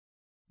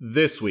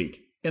This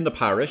week, in the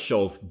parish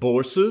of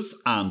bourses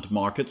and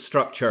market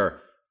structure,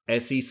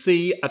 SEC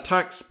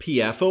attacks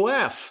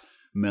PFOF,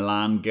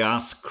 Milan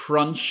gas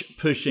crunch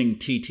pushing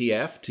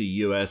TTF to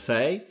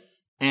USA,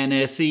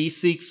 NSE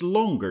seeks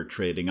longer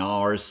trading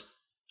hours,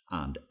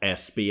 and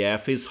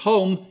SBF is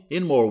home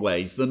in more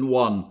ways than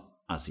one,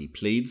 as he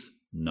pleads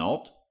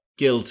not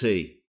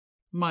guilty.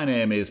 My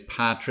name is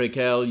Patrick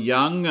L.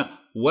 Young.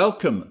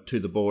 Welcome to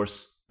the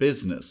Bourse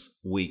Business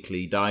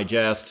Weekly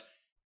Digest.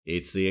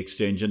 It's the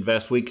Exchange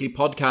Invest Weekly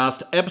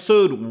podcast,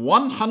 episode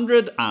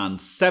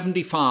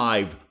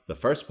 175, the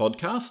first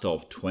podcast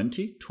of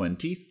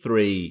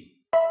 2023.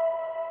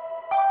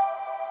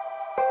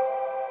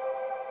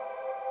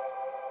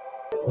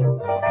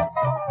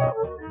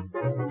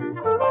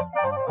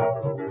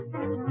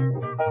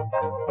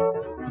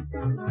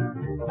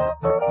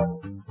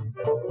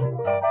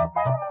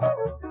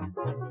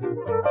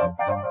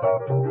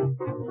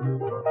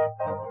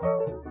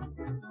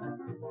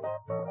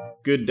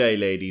 Good day,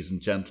 ladies and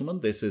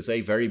gentlemen. This is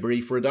a very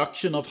brief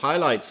reduction of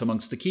highlights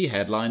amongst the key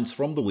headlines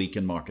from the week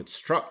in market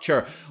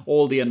structure.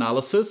 All the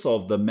analysis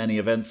of the many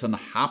events and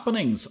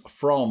happenings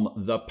from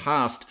the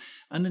past.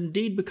 And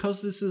indeed,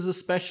 because this is a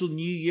special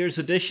New Year's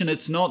edition,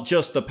 it's not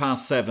just the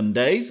past 7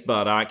 days,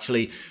 but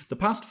actually the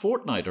past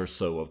fortnight or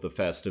so of the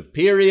festive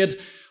period.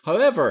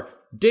 However,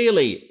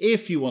 daily,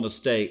 if you want to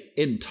stay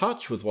in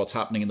touch with what's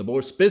happening in the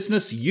bourse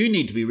business, you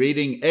need to be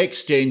reading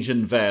Exchange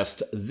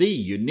Invest, the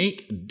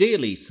unique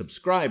daily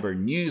subscriber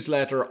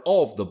newsletter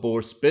of the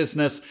bourse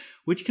business,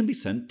 which can be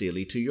sent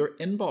daily to your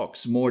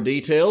inbox. More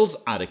details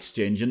at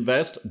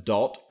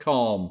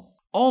exchangeinvest.com.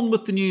 On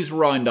with the news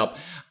roundup.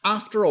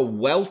 After a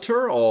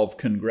welter of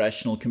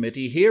congressional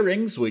committee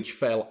hearings, which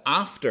fell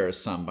after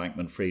Sam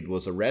Bankman-Fried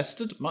was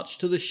arrested, much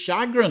to the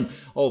chagrin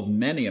of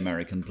many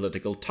American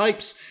political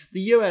types,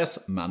 the US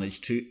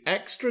managed to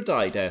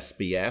extradite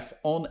SBF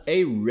on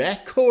a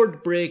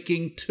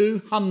record-breaking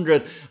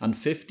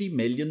 $250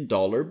 million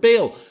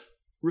bail.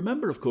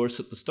 Remember, of course,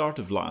 at the start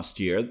of last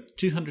year,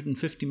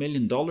 $250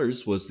 million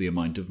was the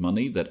amount of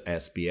money that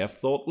SBF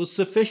thought was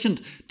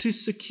sufficient to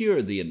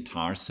secure the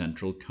entire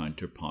central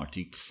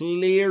counterparty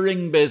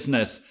clearing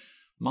business.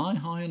 My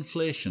high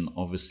inflation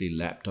obviously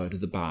leapt out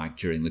of the bag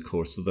during the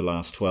course of the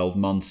last 12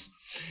 months.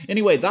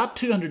 Anyway, that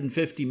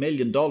 $250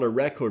 million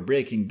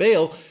record-breaking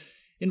bail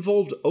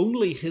involved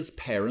only his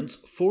parents'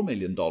 $4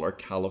 million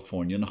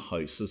Californian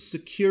house as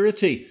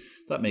security.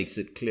 That makes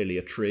it clearly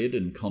a trade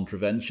in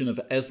contravention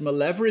of ESMA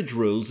leverage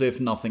rules,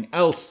 if nothing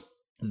else.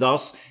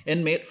 Thus,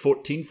 inmate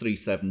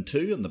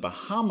 14372 in the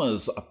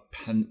Bahamas, a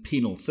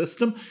penal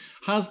system,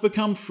 has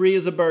become free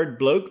as a bird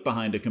bloke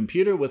behind a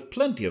computer with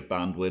plenty of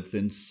bandwidth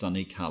in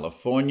sunny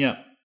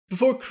California.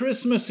 Before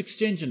Christmas,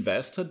 Exchange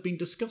Invest had been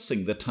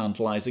discussing the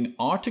tantalising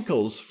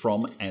articles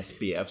from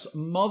SBF's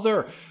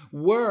mother,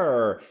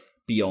 where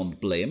Beyond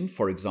Blame,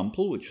 for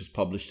example, which was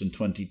published in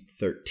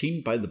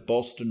 2013 by the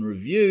Boston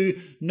Review,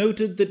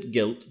 noted that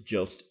guilt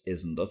just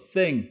isn't a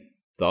thing.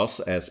 Thus,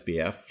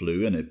 SBF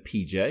flew in a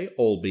PJ,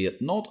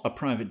 albeit not a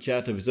private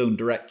jet of his own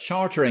direct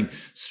chartering,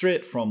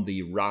 straight from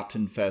the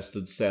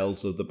rat-infested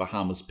cells of the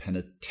Bahamas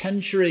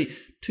Penitentiary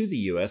to the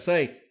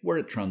USA, where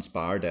it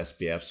transpired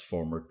SBF's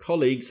former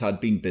colleagues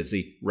had been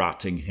busy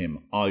ratting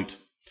him out.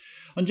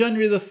 On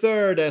January the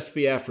 3rd,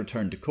 SBF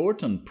returned to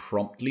court and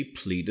promptly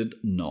pleaded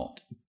not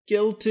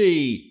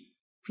guilty,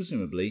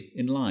 presumably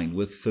in line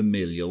with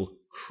familial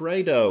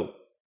credo.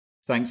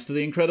 Thanks to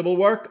the incredible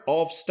work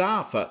of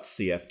staff at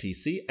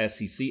CFTC,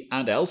 SEC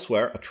and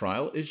elsewhere, a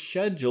trial is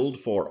scheduled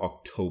for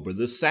October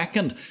the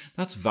 2nd.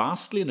 That's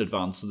vastly in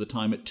advance of the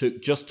time it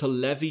took just to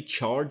levy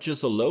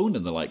charges alone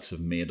in the likes of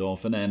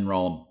Madoff and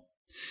Enron.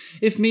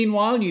 If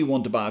meanwhile you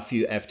want to buy a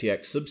few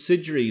FTX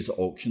subsidiaries,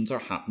 auctions are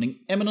happening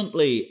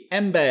imminently.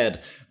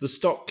 Embed, the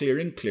stock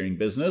clearing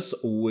business,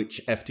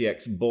 which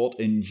FTX bought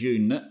in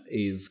June,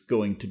 is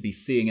going to be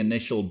seeing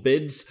initial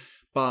bids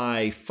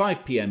by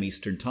 5 p.m.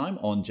 Eastern Time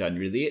on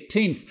January the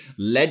 18th.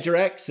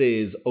 LedgerX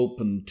is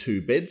open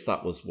to bids.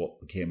 That was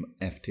what became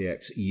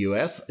FTX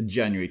US,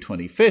 January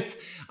 25th.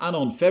 And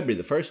on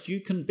February the 1st, you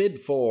can bid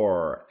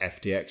for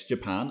FTX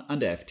Japan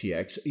and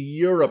FTX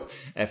Europe.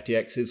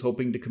 FTX is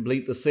hoping to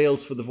complete the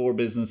sales for the four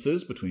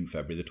businesses between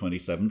February the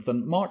 27th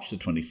and March the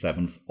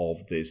 27th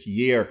of this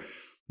year.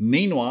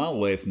 Meanwhile,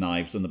 with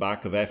knives in the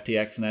back of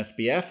FTX and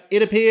SBF,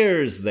 it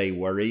appears they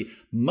worry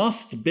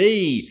must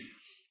be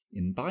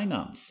in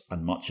Binance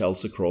and much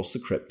else across the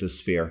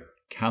cryptosphere.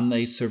 Can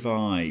they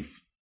survive?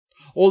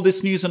 All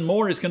this news and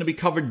more is going to be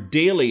covered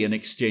daily in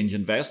Exchange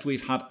Invest.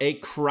 We've had a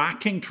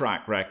cracking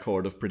track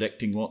record of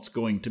predicting what's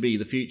going to be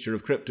the future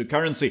of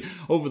cryptocurrency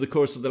over the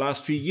course of the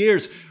last few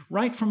years,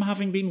 right from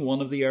having been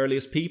one of the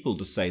earliest people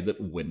to say that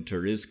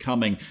winter is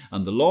coming,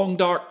 and the long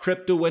dark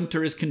crypto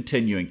winter is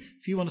continuing.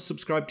 If you want to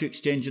subscribe to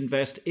Exchange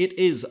Invest, it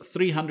is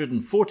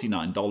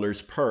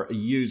 $349 per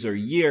user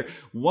year,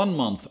 1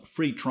 month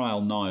free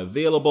trial now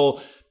available.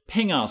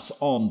 Ping us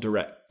on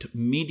direct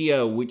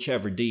media,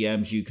 whichever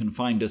DMs you can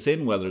find us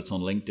in, whether it's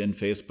on LinkedIn,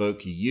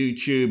 Facebook,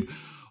 YouTube,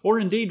 or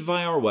indeed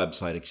via our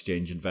website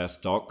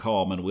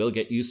exchangeinvest.com, and we'll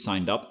get you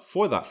signed up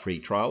for that free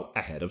trial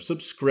ahead of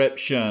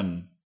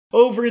subscription.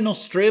 Over in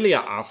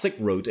Australia, ASIC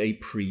wrote a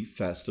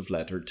pre-festive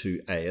letter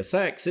to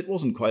ASX. It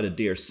wasn't quite a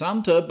Dear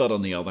Santa, but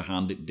on the other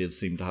hand, it did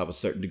seem to have a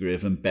certain degree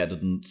of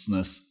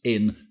embeddedness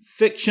in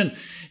fiction.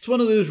 It's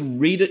one of those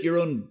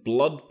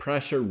read-at-your-own-blood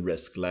pressure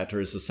risk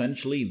letters.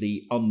 Essentially,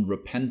 the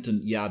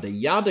unrepentant yada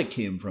yada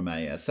came from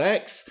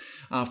ASX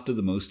after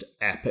the most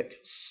epic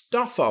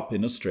stuff-up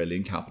in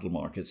Australian capital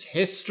markets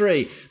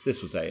history.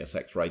 This was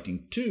ASX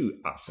writing to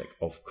ASIC,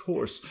 of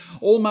course.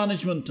 All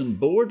management and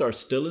board are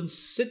still in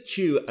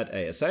situ at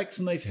ASX,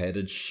 and they've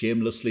headed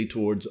shamelessly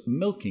towards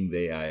milking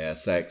the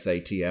ASX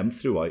ATM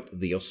throughout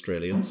the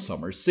Australian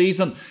summer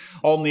season.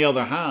 On the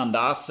other hand,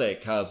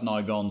 ASIC has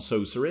now gone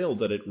so surreal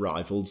that it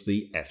rivals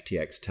the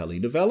FTX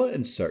telenovela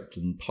in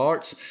certain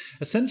parts,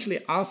 essentially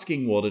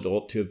asking what it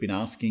ought to have been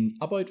asking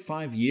about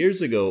 5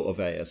 years ago of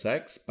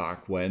ASX,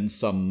 back when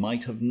some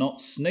might have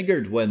not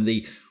sniggered when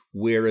the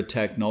 "We're a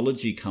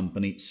technology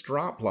company"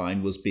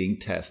 strapline was being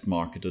test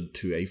marketed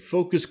to a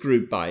focus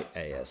group by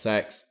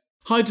ASX.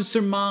 How to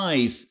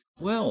surmise?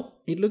 Well,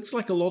 it looks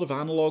like a lot of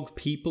analog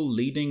people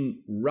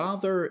leading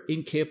rather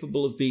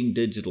incapable of being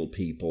digital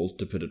people,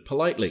 to put it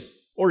politely.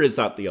 Or is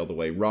that the other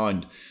way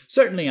round?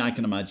 Certainly I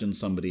can imagine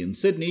somebody in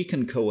Sydney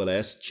can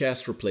coalesce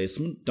chess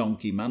replacement,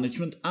 donkey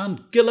management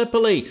and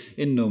Gallipoli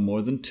in no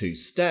more than 2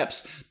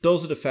 steps.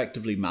 Does it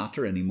effectively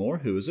matter anymore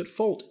who is at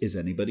fault? Is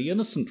anybody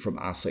innocent from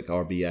ASIC,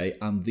 RBA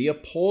and the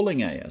appalling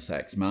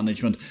ASX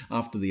management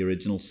after the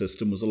original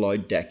system was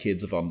allowed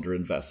decades of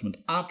underinvestment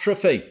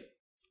atrophy?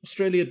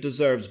 Australia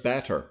deserves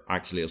better.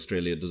 Actually,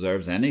 Australia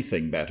deserves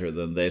anything better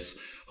than this.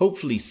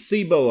 Hopefully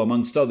SIBO,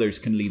 amongst others,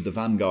 can lead the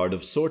vanguard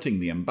of sorting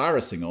the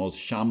embarrassing Oz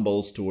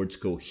shambles towards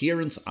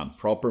coherence and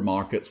proper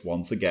markets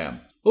once again.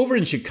 Over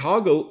in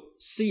Chicago,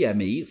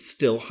 CME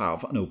still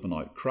have an open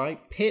outcry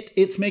pit.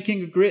 It's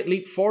making a great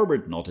leap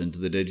forward, not into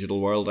the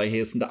digital world, I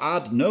hasten to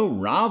add. No,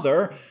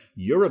 rather,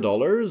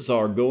 Eurodollars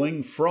are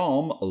going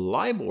from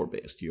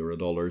LIBOR-based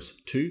Eurodollars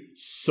to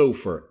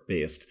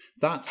SOFR-based.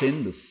 That's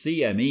in the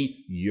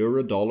CME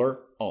Eurodollar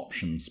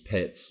options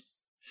pits.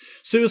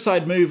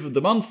 Suicide move of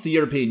the month. The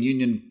European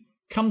Union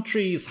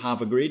countries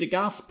have agreed a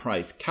gas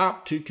price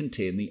cap to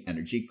contain the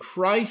energy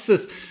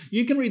crisis.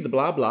 You can read the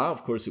blah blah,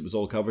 of course it was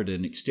all covered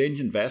in Exchange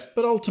Invest,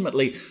 but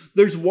ultimately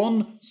there's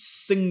one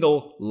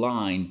single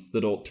line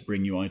that ought to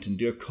bring you out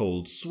into a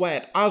cold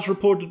sweat. As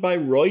reported by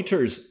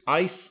Reuters,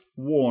 ICE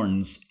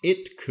warns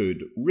it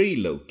could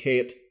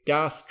relocate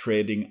gas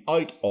trading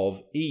out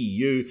of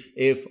EU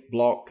if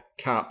bloc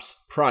caps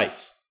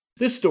price.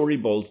 This story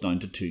boils down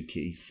to 2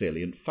 key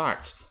salient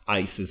facts.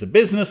 ICE is a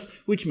business,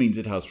 which means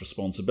it has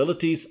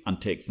responsibilities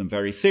and takes them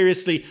very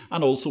seriously,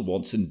 and also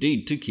wants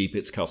indeed to keep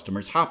its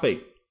customers happy.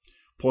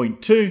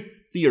 Point 2,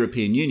 the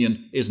European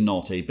Union is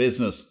not a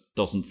business,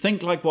 doesn't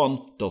think like one,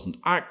 doesn't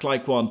act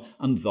like one,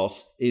 and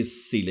thus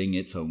is sealing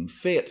its own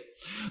fate.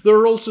 There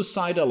are also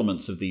side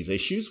elements of these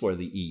issues where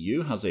the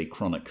EU has a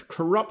chronic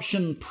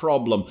corruption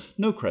problem,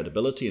 no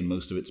credibility in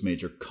most of its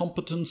major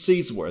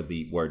competencies, where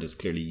the word is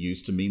clearly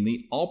used to mean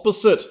the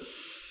opposite.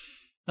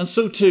 And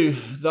so too,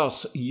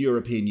 thus,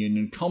 European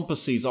Union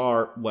competencies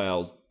are,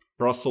 well,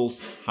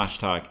 Brussels,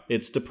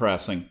 #it's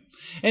depressing.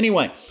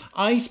 Anyway,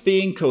 ICE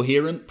being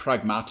coherent,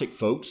 pragmatic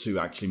folks who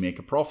actually make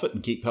a profit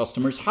and keep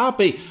customers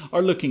happy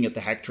are looking at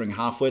the hectoring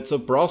halfwits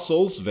of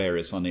Brussels,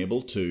 various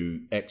unable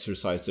to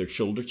exercise their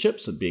shoulder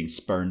chips at being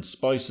spurned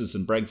spouses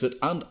in Brexit,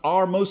 and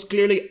are most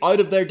clearly out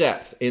of their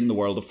depth in the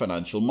world of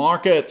financial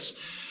markets.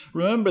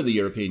 Remember, the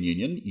European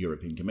Union,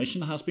 European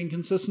Commission, has been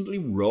consistently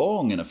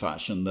wrong in a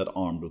fashion that,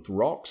 armed with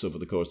rocks over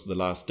the course of the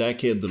last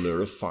decade, the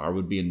lure of fire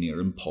would be a near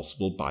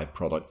impossible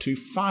byproduct to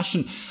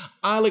fashion.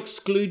 I'll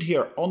exclude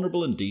here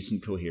honourable and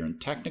decent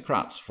coherent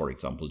technocrats, for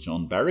example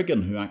John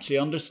Berrigan, who actually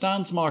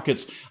understands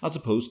markets, as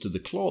opposed to the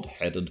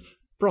clod-headed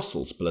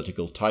Brussels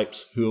political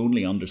types who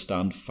only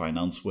understand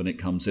finance when it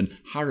comes in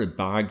harrowed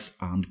bags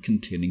and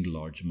containing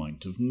large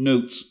amount of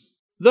notes.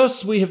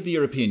 Thus, we have the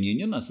European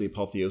Union as the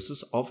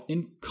apotheosis of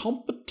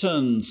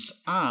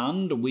incompetence,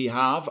 and we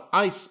have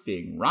ICE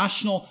being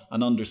rational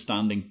and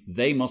understanding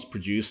they must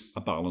produce a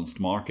balanced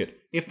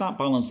market. If that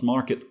balanced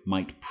market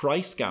might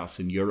price gas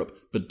in Europe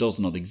but does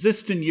not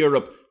exist in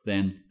Europe,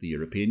 then the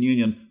European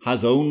Union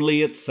has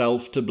only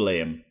itself to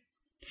blame.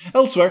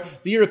 Elsewhere,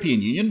 the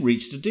European Union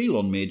reached a deal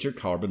on major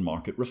carbon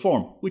market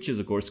reform, which is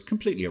of course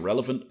completely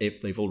irrelevant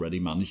if they've already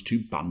managed to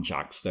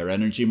banjax their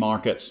energy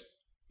markets.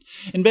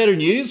 In better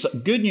news,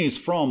 good news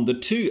from the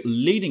 2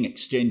 leading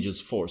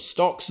exchanges for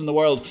stocks in the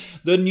world.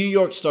 The New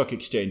York Stock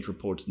Exchange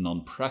reported an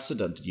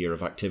unprecedented year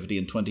of activity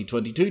in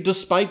 2022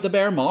 despite the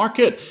bear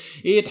market.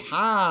 It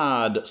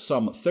had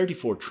some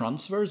 34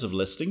 transfers of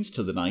listings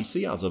to the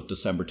NYSE as of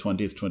December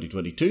 20th,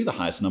 2022, the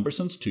highest number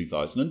since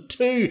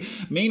 2002.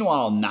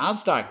 Meanwhile,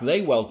 Nasdaq,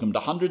 they welcomed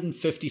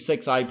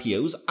 156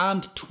 IPOs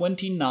and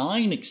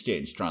 29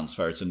 exchange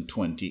transfers in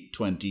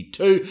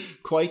 2022.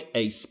 Quite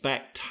a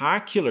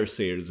spectacular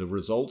series of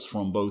results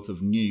from both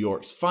of New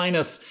York's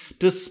finest,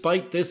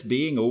 despite this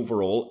being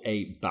overall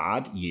a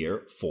bad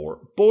year for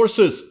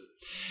bourses.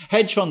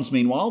 Hedge funds,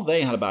 meanwhile,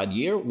 they had a bad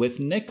year with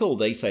nickel.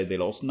 They say they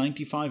lost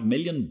 $95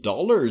 million in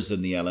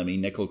the LME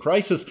nickel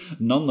crisis.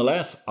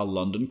 Nonetheless, a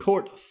London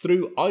court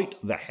threw out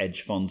the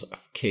hedge funds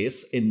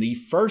case in the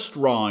first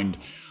round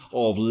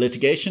of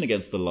litigation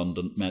against the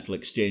London Metal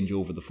Exchange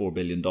over the $4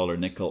 billion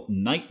nickel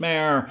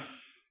nightmare,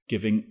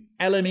 giving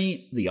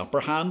LME the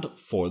upper hand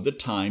for the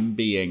time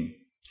being.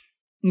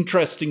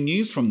 Interesting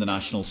news from the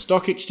National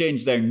Stock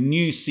Exchange. Their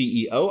new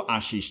CEO,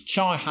 Ashish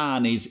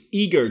Chauhan, is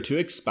eager to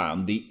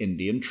expand the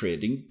Indian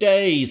trading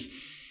days.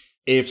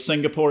 If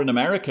Singapore and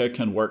America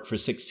can work for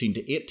 16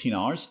 to 18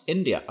 hours,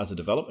 India, as a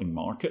developing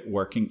market,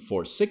 working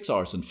for 6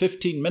 hours and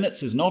 15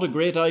 minutes is not a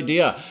great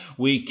idea.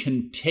 We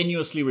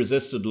continuously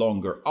resisted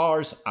longer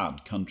hours,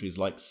 and countries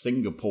like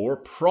Singapore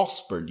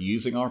prospered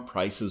using our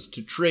prices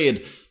to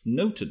trade,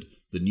 noted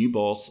the new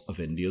boss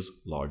of India's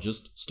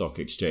largest stock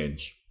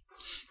exchange.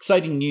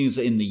 Exciting news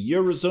in the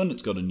Eurozone.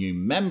 It's got a new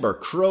member,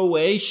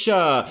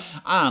 Croatia.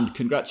 And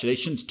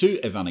congratulations to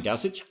Ivana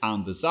Gazic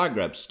and the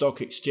Zagreb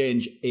Stock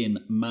Exchange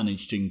in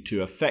managing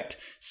to effect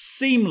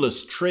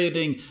seamless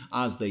trading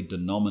as they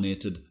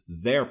denominated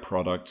their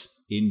products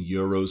in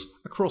euros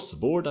across the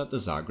board at the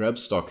Zagreb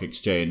Stock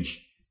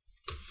Exchange.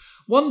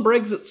 One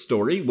Brexit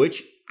story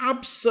which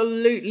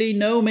absolutely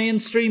no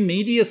mainstream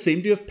media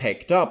seem to have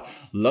picked up.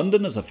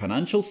 London is a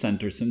financial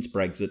centre since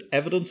Brexit,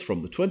 evidence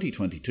from the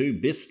 2022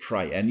 BIS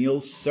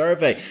Triennial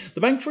Survey. The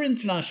Bank for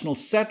International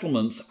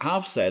Settlements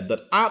have said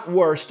that at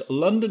worst,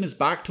 London is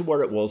back to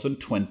where it was in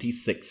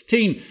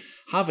 2016,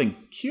 having,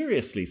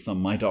 curiously some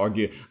might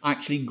argue,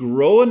 actually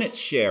grown its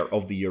share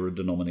of the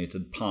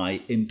euro-denominated pie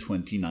in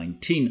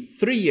 2019,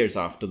 3 years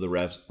after the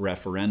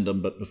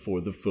referendum, but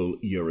before the full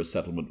euro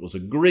settlement was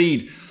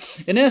agreed.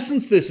 In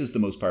essence, this is the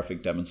most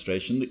perfect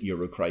demonstration that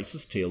euro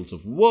crisis tales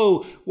of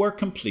woe were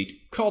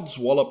complete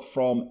codswallop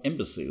from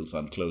imbeciles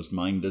and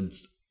closed-minded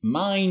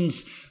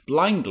minds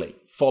blindly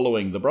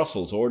following the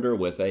Brussels order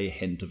with a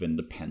hint of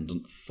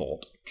independent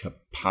thought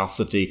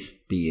capacity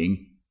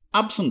being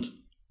absent.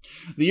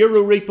 The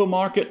euro repo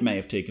market may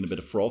have taken a bit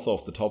of froth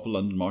off the top of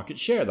London market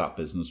share. That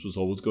business was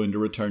always going to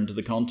return to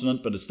the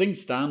continent, but as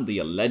things stand, the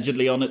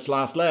allegedly on its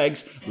last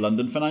legs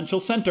London financial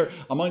centre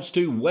amounts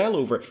to well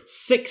over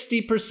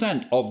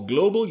 60% of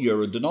global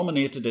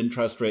euro-denominated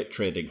interest rate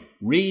trading.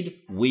 Read,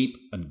 weep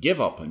and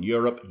give up on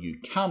Europe. You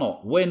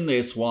cannot win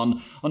this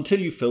one until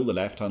you fill the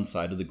left-hand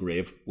side of the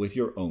grave with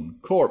your own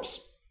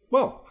corpse.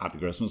 Well, happy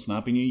Christmas and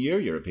Happy New Year,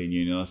 European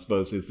Union, I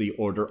suppose, is the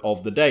order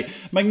of the day.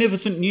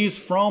 Magnificent news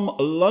from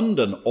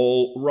London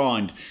all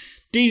round.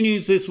 Deal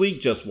news this week,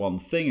 just one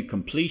thing, a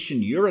completion.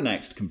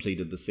 Euronext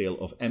completed the sale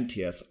of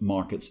MTS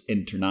Markets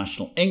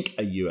International Inc.,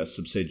 a US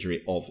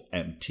subsidiary of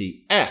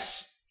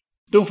MTS.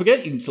 Don't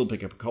forget, you can still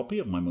pick up a copy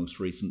of my most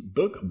recent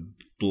book,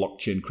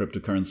 Blockchain,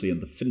 Cryptocurrency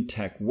and the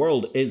FinTech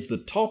World is the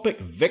Topic,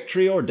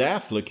 Victory or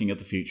Death, looking at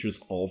the futures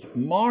of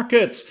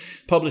markets.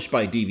 Published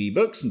by DV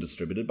Books and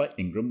distributed by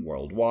Ingram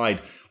Worldwide.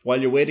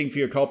 While you're waiting for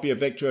your copy of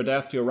Victory or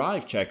Death to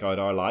arrive, check out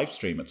our live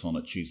stream. It's on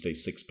at Tuesday,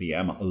 6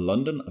 p.m.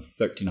 London,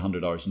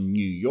 1300 hours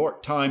New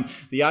York time.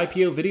 The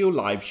IPO video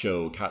live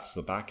show. Catch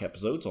the back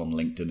episodes on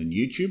LinkedIn and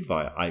YouTube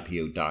via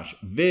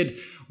IPO-vid.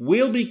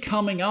 We'll be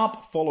coming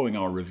up following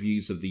our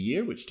reviews of the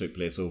year, which took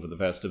place over the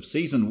festive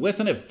season,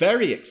 with a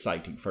very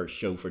exciting first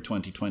show for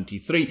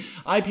 2023.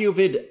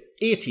 IPO-vid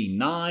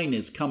 89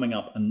 is coming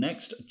up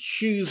next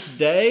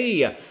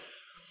Tuesday.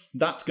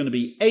 That's going to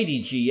be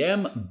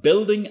ADGM,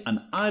 Building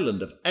an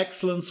Island of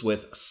Excellence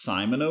with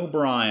Simon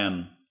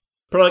O'Brien.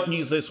 Product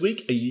news this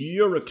week,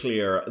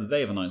 Euroclear,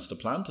 they've announced a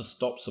plan to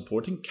stop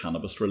supporting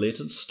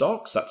cannabis-related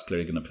stocks. That's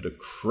clearly going to put a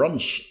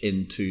crunch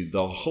into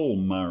the whole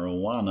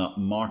marijuana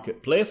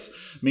marketplace.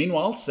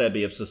 Meanwhile,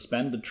 SEBI have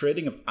suspended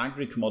trading of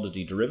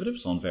agri-commodity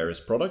derivatives on various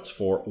products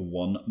for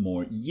 1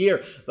 more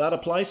year. That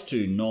applies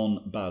to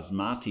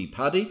non-basmati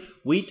paddy,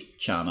 wheat,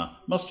 chana,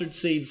 mustard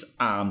seeds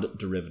and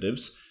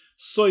derivatives,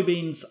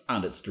 soybeans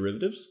and its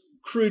derivatives,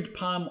 crude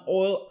palm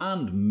oil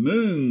and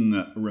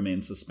moong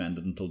remain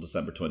suspended until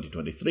December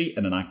 2023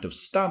 in an act of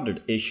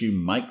standard issue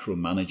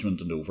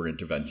micromanagement and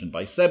over-intervention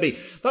by SEBI.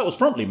 That was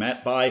promptly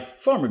met by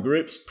farmer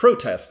groups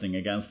protesting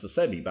against the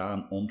SEBI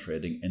ban on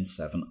trading in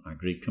 7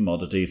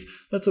 agri-commodities.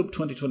 Let's hope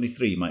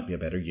 2023 might be a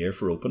better year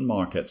for open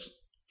markets.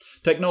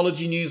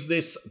 Technology news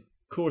this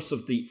course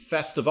of the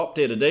festive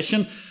update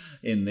edition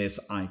in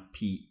this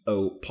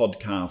IPO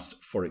podcast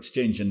for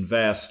Exchange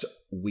Invest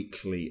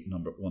weekly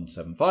number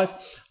 175.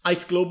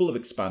 ICE Global have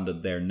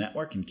expanded their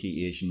network in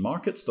key Asian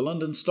markets. The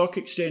London Stock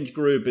Exchange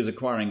Group is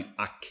acquiring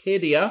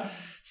Acadia.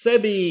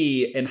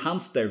 SEBI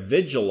enhanced their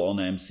vigil on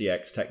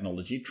MCX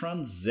technology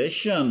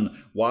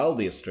transition, while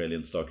the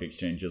Australian Stock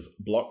Exchange's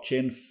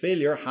blockchain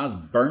failure has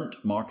burnt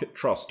market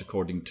trust,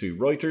 according to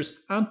Reuters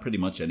and pretty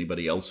much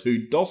anybody else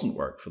who doesn't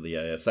work for the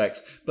ASX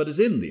but is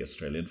in the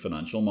Australian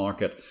financial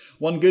market.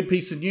 One good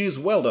piece of news,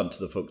 well done to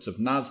the folks of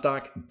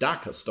NASDAQ.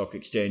 Dhaka Stock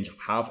Exchange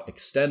have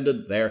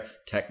extended their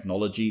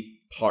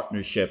technology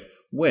partnership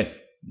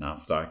with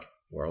NASDAQ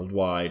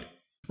Worldwide.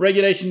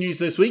 Regulation news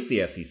this week,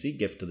 the SEC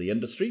gift to the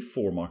industry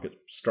 4 market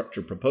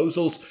structure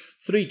proposals,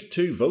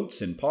 3-2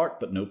 votes in part,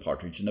 but no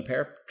partridge in a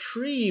pear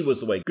tree was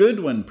the way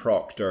Goodwin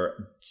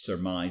Procter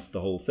surmised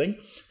the whole thing.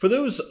 For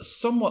those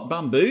somewhat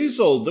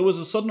bamboozled, there was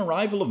a sudden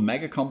arrival of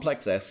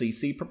mega-complex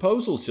SEC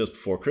proposals just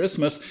before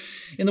Christmas.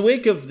 In the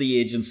wake of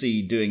the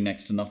agency doing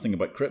next to nothing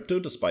about crypto,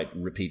 despite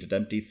repeated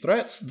empty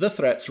threats, the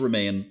threats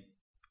remain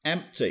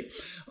empty.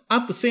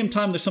 At the same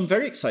time, there's some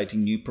very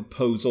exciting new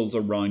proposals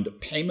around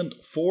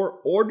payment for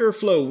order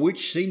flow,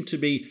 which seem to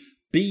be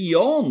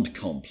beyond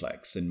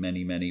complex in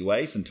many, many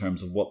ways in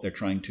terms of what they're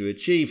trying to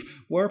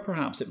achieve, where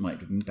perhaps it might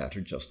have been better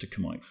just to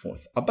come out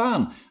with a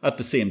ban. At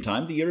the same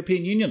time, the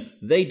European Union,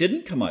 they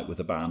didn't come out with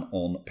a ban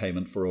on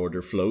payment for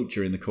order flow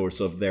during the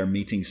course of their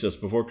meetings just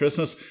before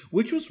Christmas,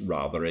 which was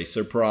rather a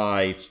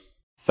surprise.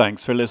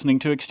 Thanks for listening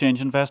to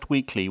Exchange Invest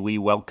Weekly. We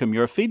welcome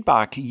your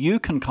feedback. You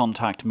can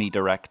contact me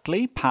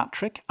directly,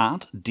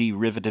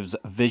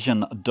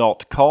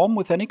 patrick@derivativesvision.com,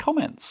 with any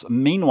comments.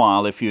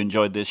 Meanwhile, if you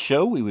enjoyed this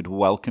show, we would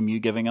welcome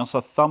you giving us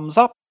a thumbs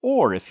up,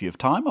 or if you have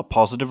time, a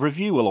positive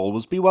review will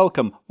always be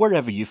welcome,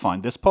 wherever you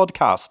find this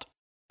podcast.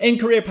 In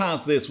Career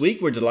Paths this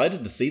week, we're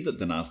delighted to see that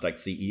the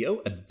Nasdaq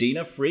CEO,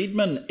 Adina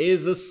Friedman,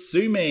 is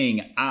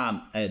assuming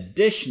an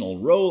additional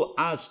role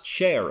as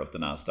chair of the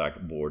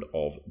Nasdaq Board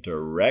of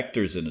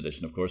Directors, in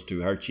addition, of course, to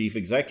her chief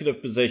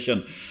executive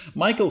position.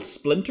 Michael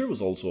Splinter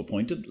was also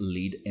appointed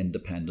lead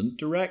independent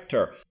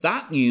director.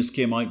 That news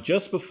came out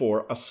just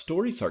before a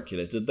story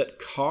circulated that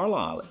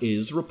Carlyle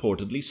is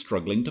reportedly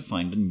struggling to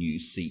find a new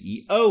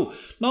CEO.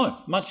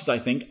 Now, much as I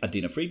think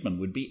Adina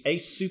Friedman would be a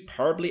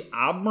superbly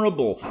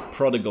admirable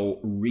prodigal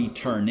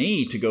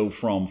returnee to go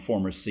from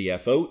former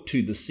CFO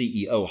to the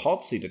CEO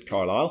hot seat at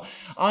Carlyle,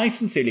 I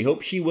sincerely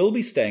hope she will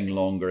be staying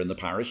longer in the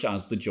parish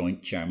as the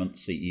joint chairman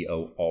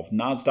CEO of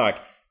Nasdaq.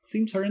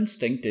 Seems her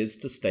instinct is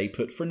to stay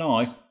put for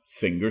now.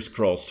 Fingers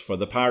crossed for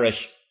the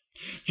parish.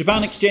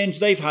 Japan Exchange,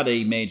 they've had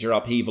a major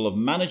upheaval of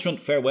management.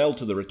 Farewell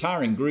to the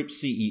retiring group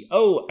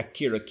CEO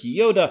Akira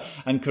Kiyoda,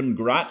 and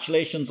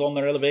congratulations on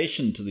their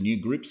elevation to the new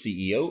group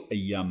CEO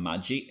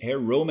Yamaji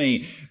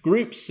Hiromi,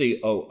 group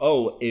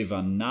COO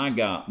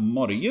Ivanaga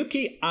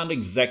Moriyuki, and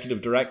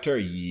executive director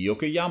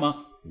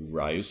Yokoyama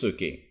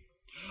Ryusuke.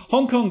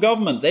 Hong Kong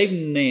government, they've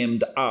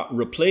named a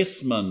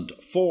replacement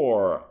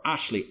for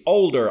Ashley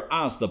Alder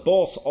as the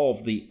boss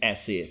of the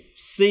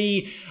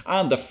SAFC,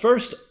 and the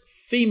first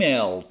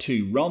female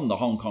to run the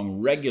Hong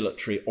Kong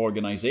regulatory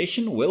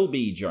organisation will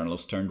be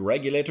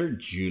journalist-turned-regulator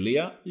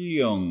Julia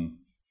Leung.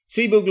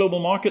 Cboe Global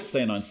Markets,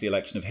 they announced the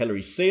election of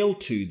Hilary Sale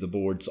to the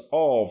boards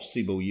of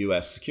Cboe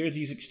US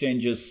Securities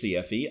Exchanges,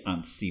 CFE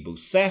and Cboe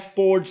CEF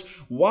boards,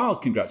 while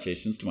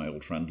congratulations to my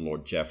old friend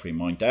Lord Geoffrey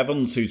Mount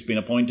Evans, who's been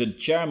appointed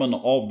chairman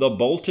of the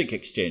Baltic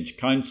Exchange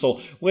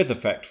Council with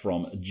effect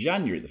from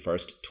January the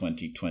 1st,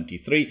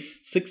 2023,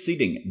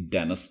 succeeding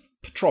Denis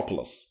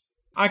Petropoulos.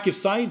 Akif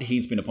Said,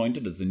 he's been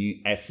appointed as the new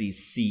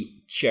SEC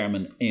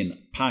chairman in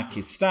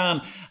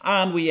Pakistan.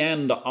 And we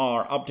end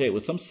our update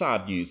with some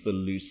sad news. The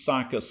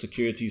Lusaka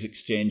Securities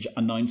Exchange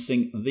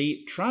announcing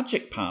the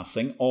tragic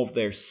passing of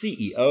their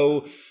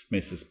CEO,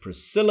 Mrs.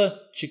 Priscilla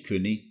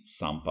Chikuni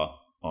Sampa,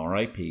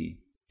 RIP.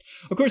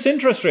 Of course,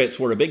 interest rates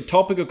were a big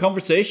topic of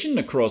conversation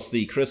across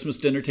the Christmas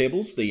dinner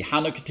tables, the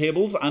Hanukkah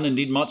tables, and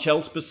indeed much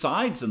else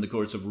besides in the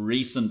course of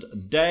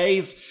recent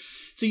days.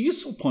 It's a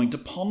useful point to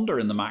ponder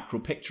in the macro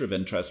picture of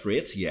interest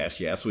rates.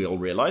 Yes, we all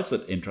realise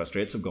that interest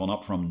rates have gone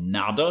up from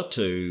nada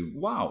to,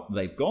 wow,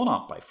 they've gone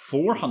up by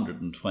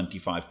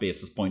 425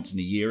 basis points in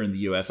a year in the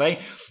USA,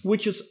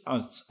 which is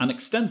an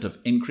extent of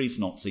increase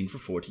not seen for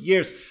 40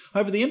 years.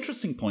 However, the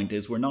interesting point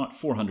is we're now at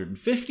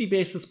 450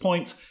 basis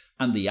points,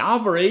 and the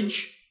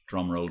average,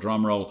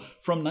 drumroll,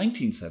 from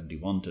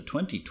 1971 to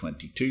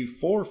 2022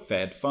 for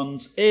Fed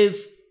funds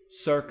is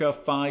circa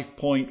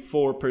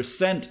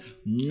 5.4%,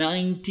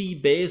 90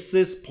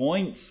 basis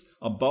points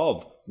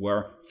above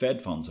where Fed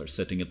funds are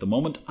sitting at the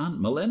moment, and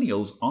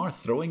millennials are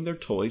throwing their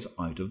toys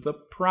out of the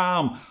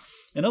pram.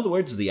 In other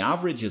words, the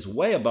average is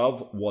way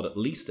above what at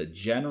least a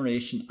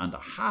generation and a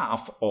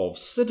half of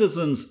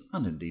citizens,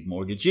 and indeed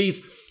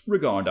mortgagees,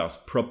 regard as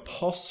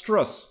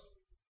preposterous.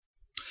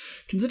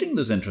 Considering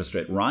those interest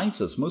rate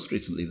rises, most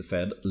recently the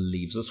Fed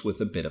leaves us with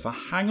a bit of a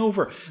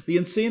hangover. The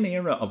insane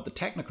era of the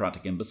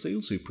technocratic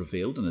imbeciles who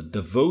prevailed in a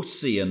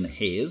Davosian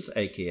haze,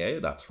 aka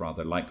that's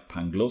rather like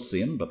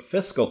Panglossian but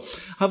fiscal,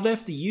 have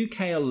left the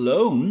UK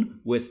alone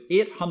with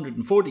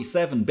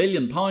 £847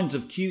 billion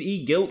of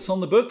QE gilts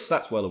on the books.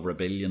 That's well over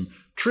 $1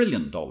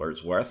 trillion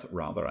worth,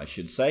 I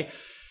should say.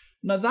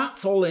 Now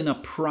that's all in a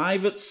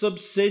private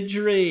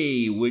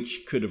subsidiary,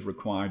 which could have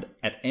required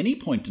at any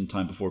point in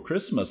time before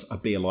Christmas a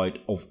bailout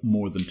of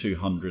more than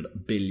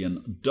 $200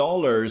 billion,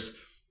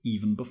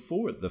 even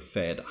before the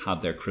Fed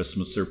had their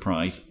Christmas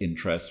surprise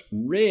interest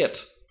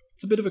rate.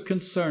 It's a bit of a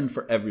concern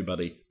for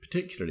everybody,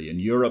 particularly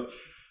in Europe.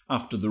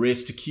 After the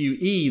race to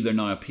QE, there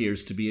now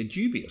appears to be a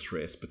dubious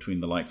race between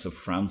the likes of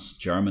France,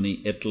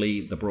 Germany,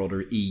 Italy, the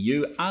broader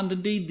EU, and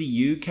indeed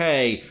the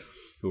UK,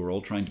 who are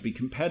all trying to be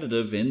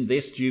competitive in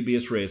this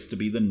dubious race to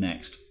be the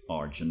next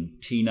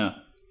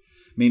Argentina.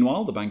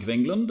 Meanwhile, the Bank of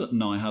England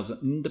now has an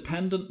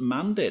independent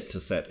mandate to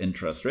set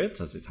interest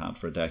rates, as it's had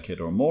for a decade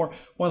or more,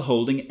 while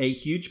holding a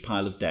huge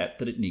pile of debt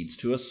that it needs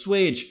to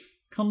assuage.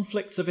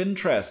 Conflicts of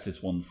interest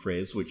is one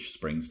phrase which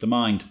springs to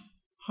mind.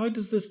 How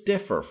does this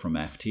differ from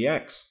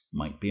FTX?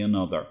 Might be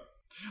another.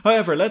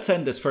 However, let's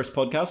end this first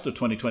podcast of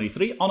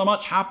 2023 on a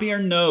much happier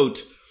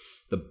note.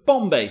 The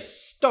Bombay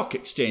Stock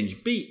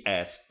Exchange,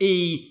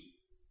 BSE,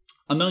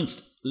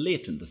 announced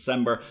late in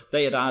December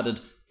they had added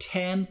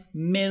 10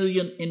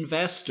 million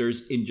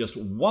investors in just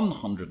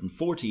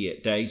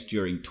 148 days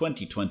during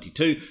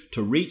 2022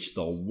 to reach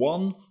the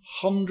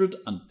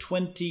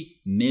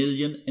 120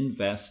 million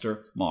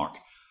investor mark.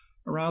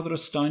 A rather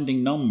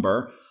astounding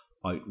number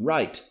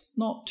outright.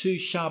 Not too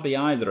shabby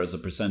either as a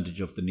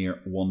percentage of the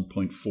near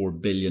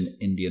 1.4 billion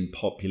Indian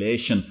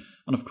population.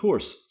 And of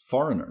course,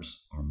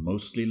 foreigners are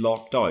mostly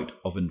locked out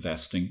of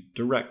investing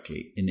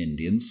directly in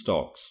Indian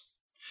stocks.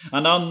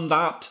 And on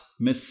that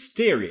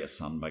mysterious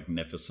and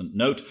magnificent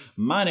note,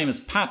 my name is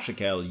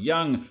Patrick L.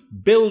 Young,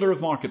 builder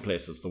of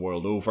marketplaces the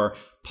world over,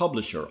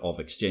 publisher of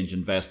Exchange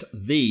Invest,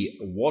 the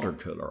water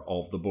cooler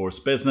of the bourse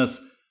business.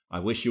 I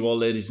wish you all,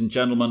 ladies and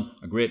gentlemen,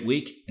 a great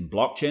week in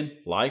blockchain,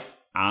 life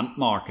and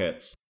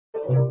markets.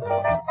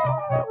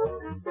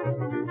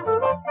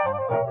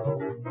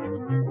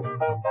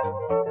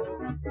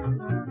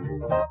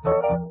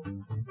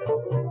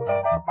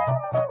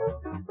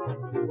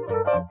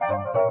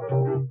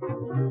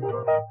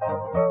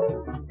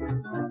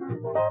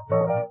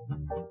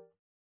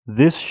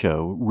 This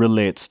show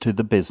relates to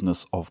the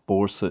business of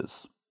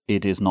bourses.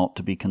 It is not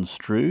to be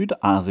construed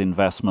as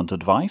investment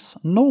advice,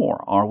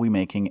 nor are we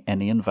making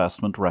any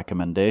investment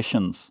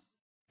recommendations.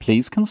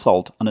 Please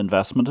consult an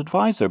investment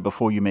advisor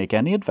before you make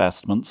any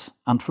investments,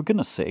 and for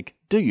goodness sake,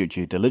 do your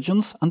due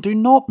diligence and do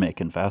not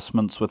make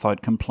investments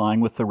without complying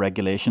with the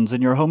regulations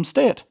in your home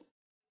state.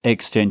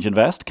 Exchange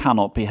Invest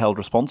cannot be held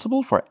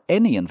responsible for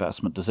any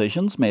investment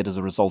decisions made as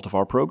a result of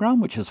our program,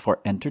 which is for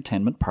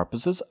entertainment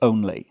purposes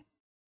only.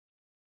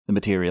 The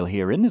material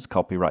herein is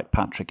copyright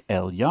Patrick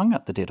L. Young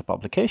at the date of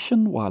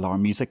publication, while our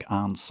music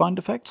and sound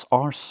effects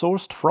are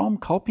sourced from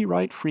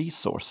copyright-free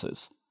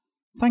sources.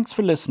 Thanks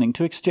for listening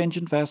to Exchange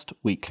Invest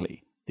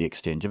Weekly, the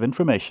exchange of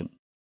information.